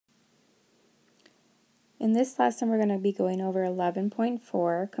In this lesson, we're going to be going over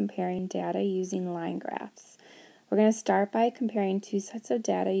 11.4, comparing data using line graphs. We're going to start by comparing two sets of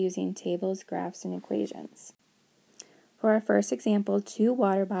data using tables, graphs, and equations. For our first example, two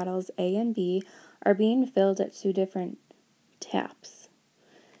water bottles A and B are being filled at two different taps.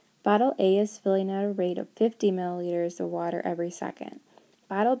 Bottle A is filling at a rate of 50 milliliters of water every second.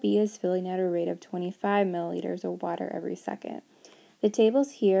 Bottle B is filling at a rate of 25 milliliters of water every second. The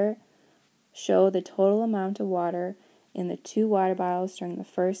tables here show the total amount of water in the two water bottles during the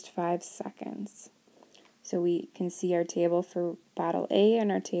first 5 seconds. So we can see our table for bottle A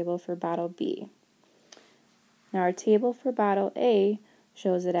and our table for bottle B. Now our table for bottle A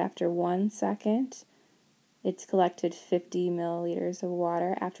shows that after 1 second, it's collected 50 milliliters of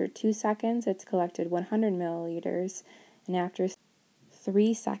water. After 2 seconds, it's collected 100 milliliters. And after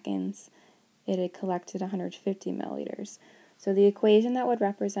 3 seconds, it had collected 150 milliliters. So the equation that would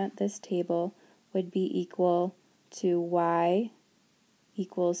represent this table would be equal to y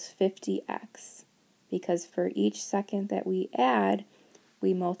equals 50x, because for each second that we add,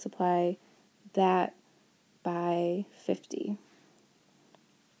 we multiply that by 50.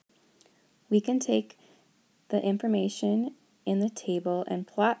 We can take the information in the table and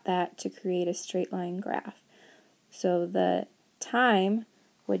plot that to create a straight line graph. So the time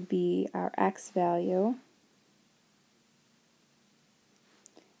would be our x value,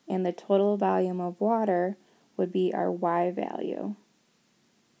 and the total volume of water would be our y value.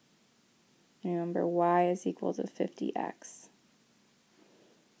 Remember, y is equal to 50x.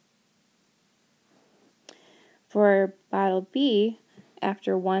 For bottle B,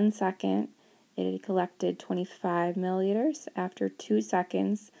 after 1 second, it had collected 25 milliliters. After 2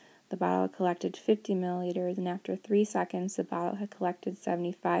 seconds, the bottle had collected 50 milliliters, and after 3 seconds, the bottle had collected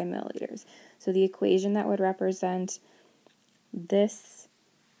 75 milliliters. So the equation that would represent this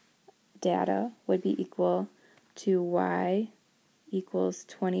data would be equal to y equals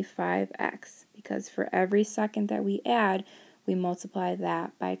 25x, because for every second that we add, we multiply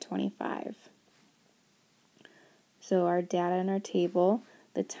that by 25. So our data in our table,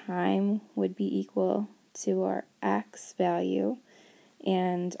 the time would be equal to our x value,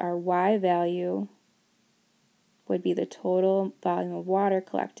 and our y value would be the total volume of water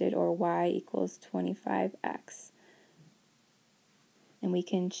collected, or y equals 25x. And we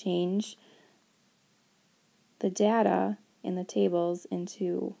can change the data in the tables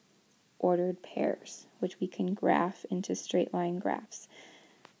into ordered pairs, which we can graph into straight line graphs.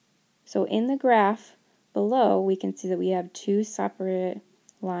 So in the graph below, we can see that we have two separate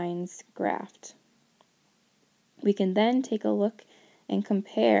lines graphed. We can then take a look and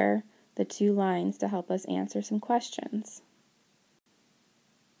compare the two lines to help us answer some questions.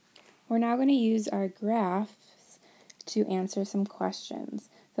 We're now going to use our graphs to answer some questions.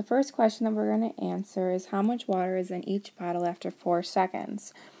 The first question that we're going to answer is how much water is in each bottle after 4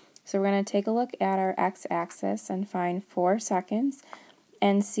 seconds. So we're going to take a look at our x-axis and find 4 seconds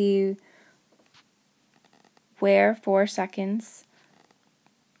and see where 4 seconds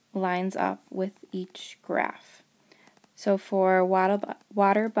lines up with each graph. So for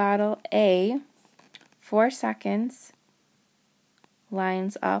water bottle A, 4 seconds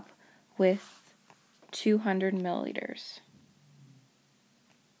lines up with 200 milliliters.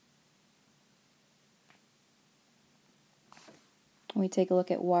 When we take a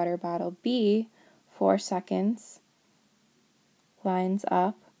look at water bottle B, 4 seconds lines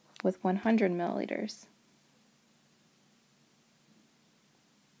up with 100 milliliters.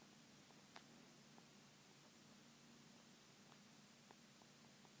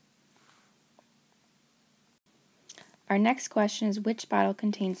 Our next question is which bottle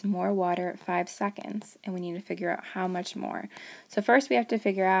contains more water at 5 seconds, and we need to figure out how much more. So first we have to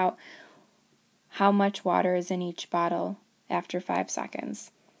figure out how much water is in each bottle after 5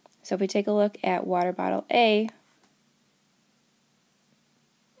 seconds. So if we take a look at water bottle A,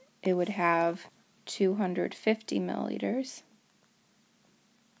 it would have 250 milliliters.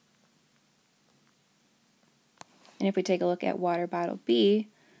 And if we take a look at water bottle B,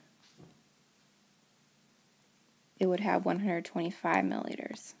 it would have 125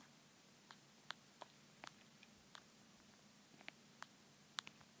 milliliters.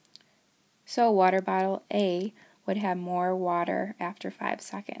 So water bottle A would have more water after 5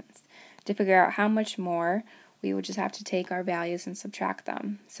 seconds. To figure out how much more, we would just have to take our values and subtract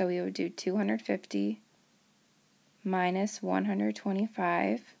them. So we would do 250 minus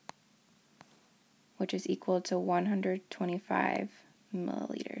 125, which is equal to 125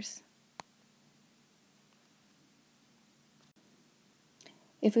 milliliters.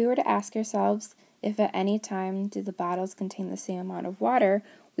 If we were to ask ourselves if at any time do the bottles contain the same amount of water,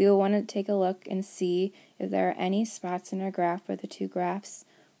 we will want to take a look and see if there are any spots in our graph where the two graphs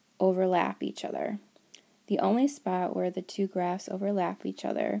overlap each other. The only spot where the two graphs overlap each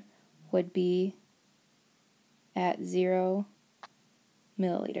other would be at 0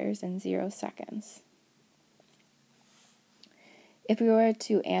 milliliters and 0 seconds. If we were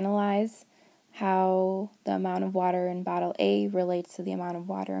to analyze how the amount of water in bottle A relates to the amount of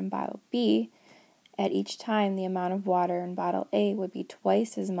water in bottle B, at each time the amount of water in bottle A would be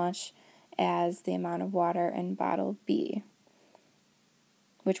twice as much as the amount of water in bottle B,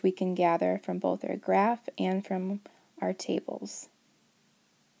 which we can gather from both our graph and from our tables.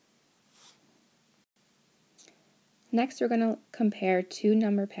 Next, we're going to compare two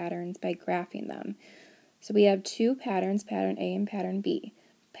number patterns by graphing them. So we have two patterns, pattern A and pattern B.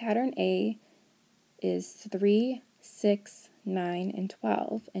 Pattern A is 3, 6, 9, and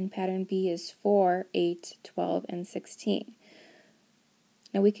 12, and pattern B is 4, 8, 12, and 16.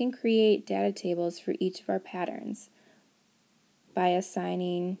 Now we can create data tables for each of our patterns by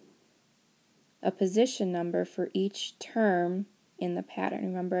assigning a position number for each term in the pattern.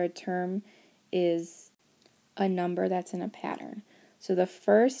 Remember, a term is a number that's in a pattern. So the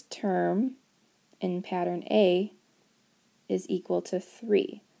first term in pattern A is equal to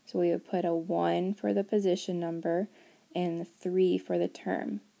 3. So we would put a 1 for the position number and 3 for the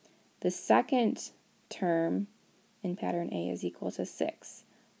term. The second term in pattern A is equal to 6.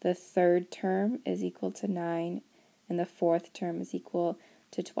 The third term is equal to 9, and the fourth term is equal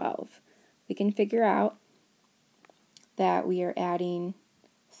to 12. We can figure out that we are adding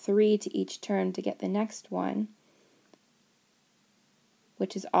 3 to each term to get the next one,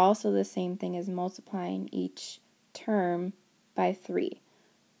 which is also the same thing as multiplying each term by 3.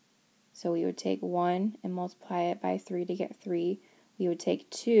 So we would take 1 and multiply it by 3 to get 3. We would take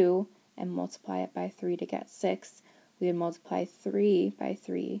 2 and multiply it by 3 to get 6. We would multiply 3 by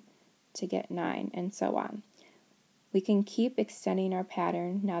 3 to get 9, and so on. We can keep extending our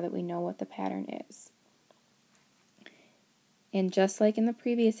pattern now that we know what the pattern is. And just like in the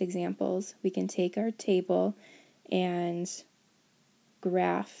previous examples, we can take our table and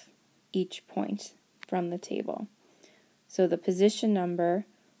graph each point from the table. So the position number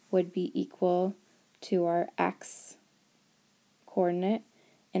would be equal to our x coordinate,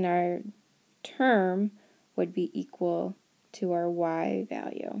 and our term would be equal to our y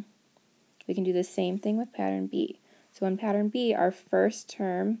value. We can do the same thing with pattern B. So in pattern B, our first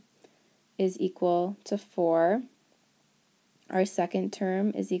term is equal to 4, our second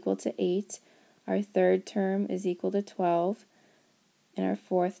term is equal to 8, our third term is equal to 12, and our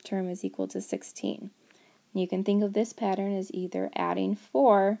fourth term is equal to 16. And you can think of this pattern as either adding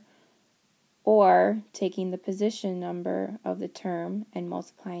 4 or taking the position number of the term and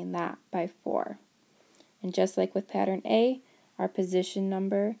multiplying that by 4. And just like with pattern A, our position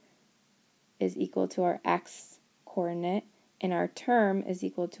number is equal to our x coordinate, and our term is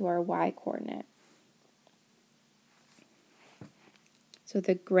equal to our y coordinate. So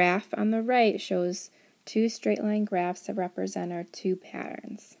the graph on the right shows two straight line graphs that represent our two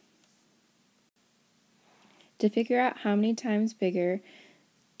patterns. To figure out how many times bigger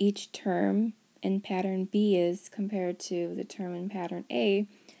each term in pattern B is compared to the term in pattern A,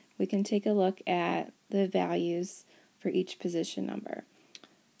 we can take a look at the values for each position number.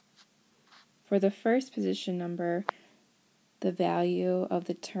 For the first position number, the value of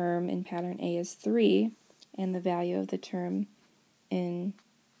the term in pattern A is 3, and the value of the term in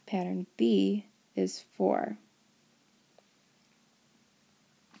pattern B is 4.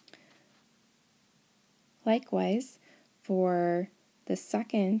 Likewise, for the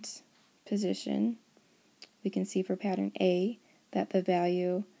second position, we can see for pattern A that the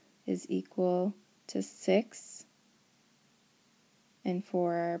value is equal to 6, and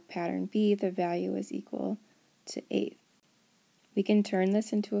for pattern B, the value is equal to 8. We can turn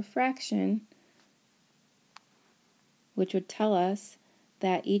this into a fraction, which would tell us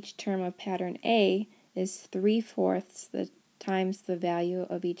that each term of pattern A is 3/4 times the value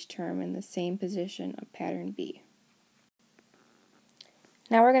of each term in the same position of pattern B.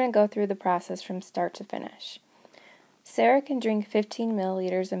 Now we're going to go through the process from start to finish. Sarah can drink 15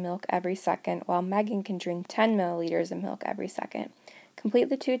 milliliters of milk every second, while Megan can drink 10 milliliters of milk every second. Complete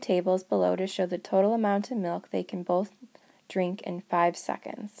the two tables below to show the total amount of milk they can both drink in 5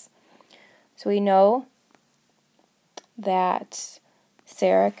 seconds. So we know that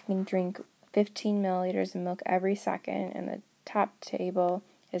Sarah can drink 15 milliliters of milk every second, and the top table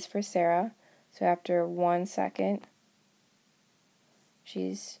is for Sarah. So after 1 second,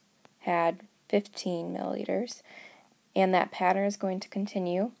 she's had 15 milliliters, and that pattern is going to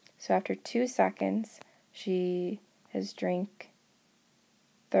continue. So after 2 seconds, she has drank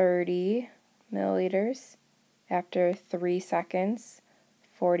 30 milliliters. After 3 seconds,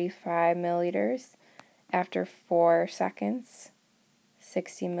 45 milliliters. After 4 seconds,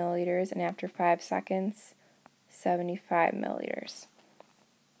 60 milliliters. And after 5 seconds, 75 milliliters.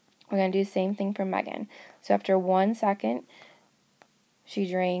 We're going to do the same thing for Megan. So after 1 second, she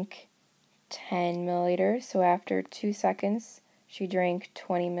drank 10 milliliters. So after 2 seconds, she drank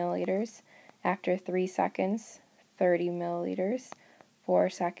 20 milliliters. After 3 seconds, 30 milliliters. 4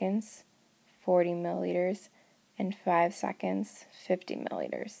 seconds, 40 milliliters. And 5 seconds, 50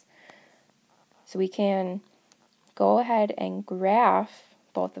 milliliters. So we can go ahead and graph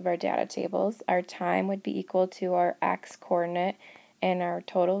both of our data tables. Our time would be equal to our x coordinate, and our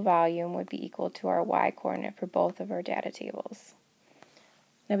total volume would be equal to our y coordinate for both of our data tables.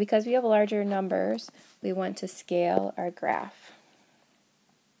 Now, because we have larger numbers, we want to scale our graph.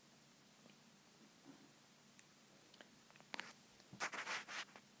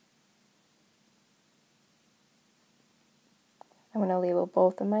 I'm going to label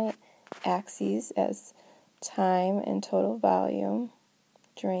both of my axes as time and total volume,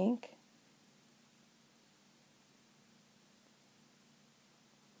 drink.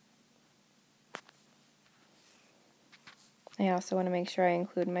 I also want to make sure I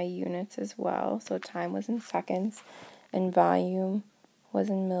include my units as well. So time was in seconds and volume was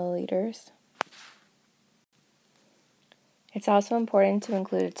in milliliters. It's also important to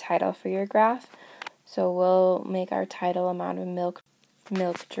include a title for your graph. So we'll make our title amount of milk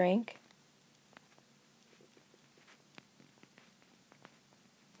drink.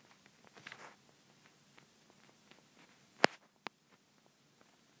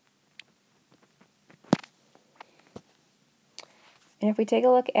 And if we take a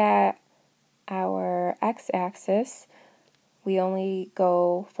look at our x-axis, we only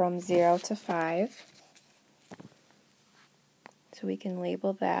go from 0 to 5. So we can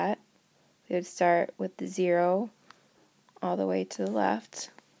label that. We would start with the 0 all the way to the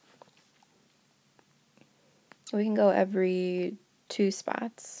left. We can go every 2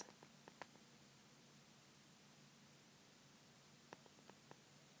 spots.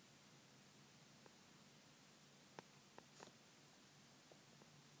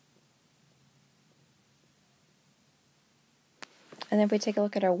 And then if we take a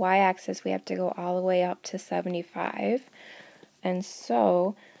look at our y-axis, we have to go all the way up to 75. And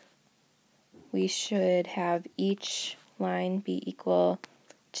so we should have each line be equal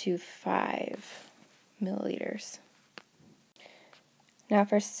to 5 milliliters. Now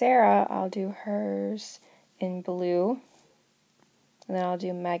for Sarah, I'll do hers in blue, and then I'll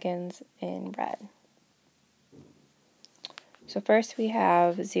do Megan's in red. So first we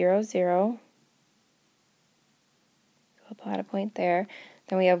have 0, 0. We'll plot a point there.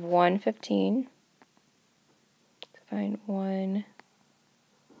 Then we have 1, 15. Find 1.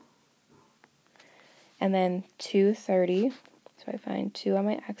 And then 2, 30. So I find 2 on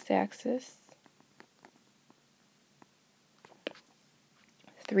my x-axis.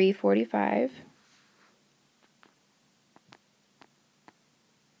 3, 45.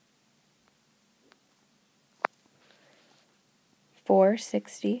 4,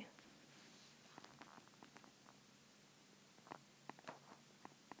 60.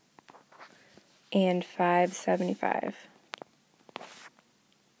 And 5, 75.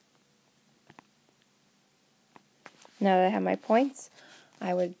 Now that I have my points,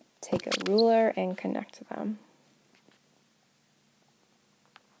 I would take a ruler and connect them.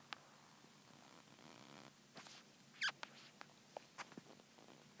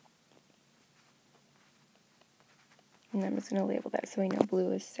 And I'm just going to label that so we know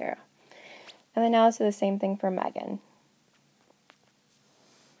blue is Sarah. And then now let's do the same thing for Megan.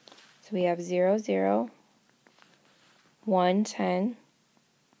 So we have 0, 0, 1, 10,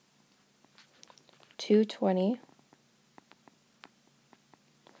 2, 20,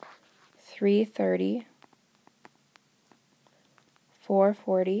 3, 30, 4,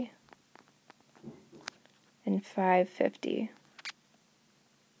 40, and 5, 50.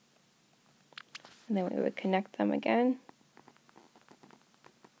 And then we would connect them again.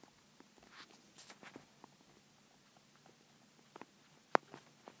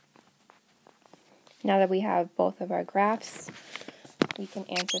 Now that we have both of our graphs, we can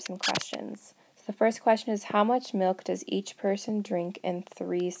answer some questions. So the first question is, how much milk does each person drink in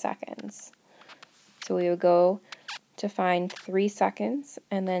 3 seconds? So we would go to find 3 seconds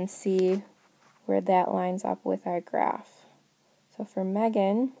and then see where that lines up with our graph. So for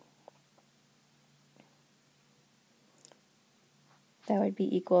Megan, that would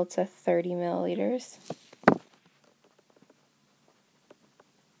be equal to 30 milliliters.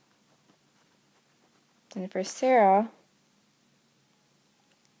 And for Sarah,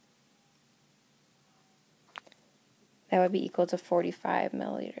 that would be equal to 45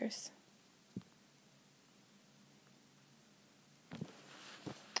 milliliters.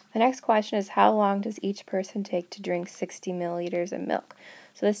 The next question is, how long does each person take to drink 60 milliliters of milk?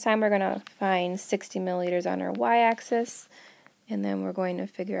 So this time we're going to find 60 milliliters on our y-axis, and then we're going to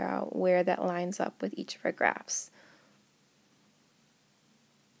figure out where that lines up with each of our graphs.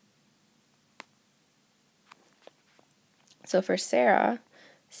 So for Sarah,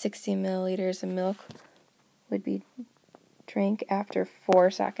 60 milliliters of milk would be drank after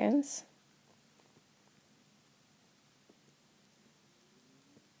 4 seconds.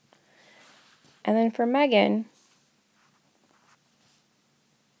 And then for Megan,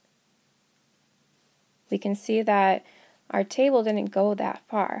 we can see that our table didn't go that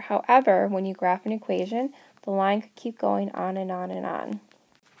far. However, when you graph an equation, the line could keep going on and on and on.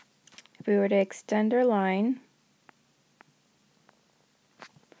 If we were to extend our line,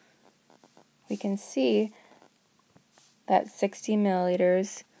 we can see that 60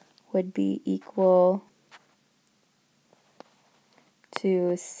 milliliters would be equal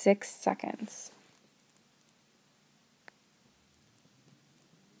to 6 seconds.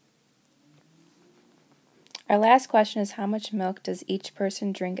 Our last question is, how much milk does each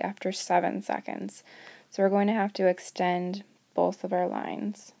person drink after 7 seconds? So we're going to have to extend both of our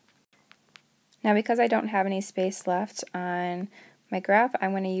lines. Now, because I don't have any space left on my graph,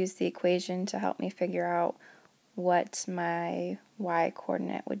 I'm going to use the equation to help me figure out what my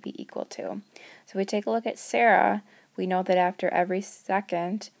y-coordinate would be equal to. So we take a look at Sarah. We know that after every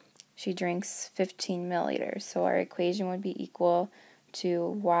second, she drinks 15 milliliters. So our equation would be equal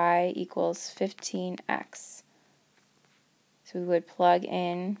to y equals 15x. So we would plug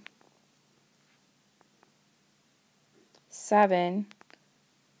in 7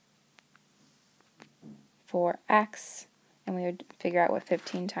 for x, and we would figure out what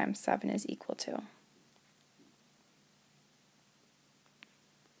 15 times 7 is equal to.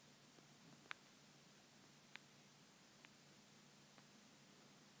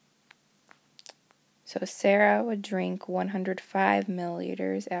 So Sarah would drink 105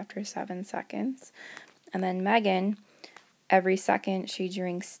 milliliters after 7 seconds. And then Megan, every second she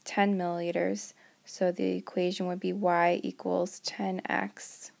drinks 10 milliliters. So the equation would be y equals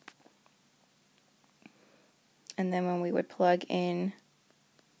 10x. And then when we would plug in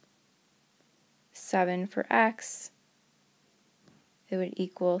 7 for x, it would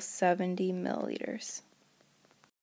equal 70 milliliters.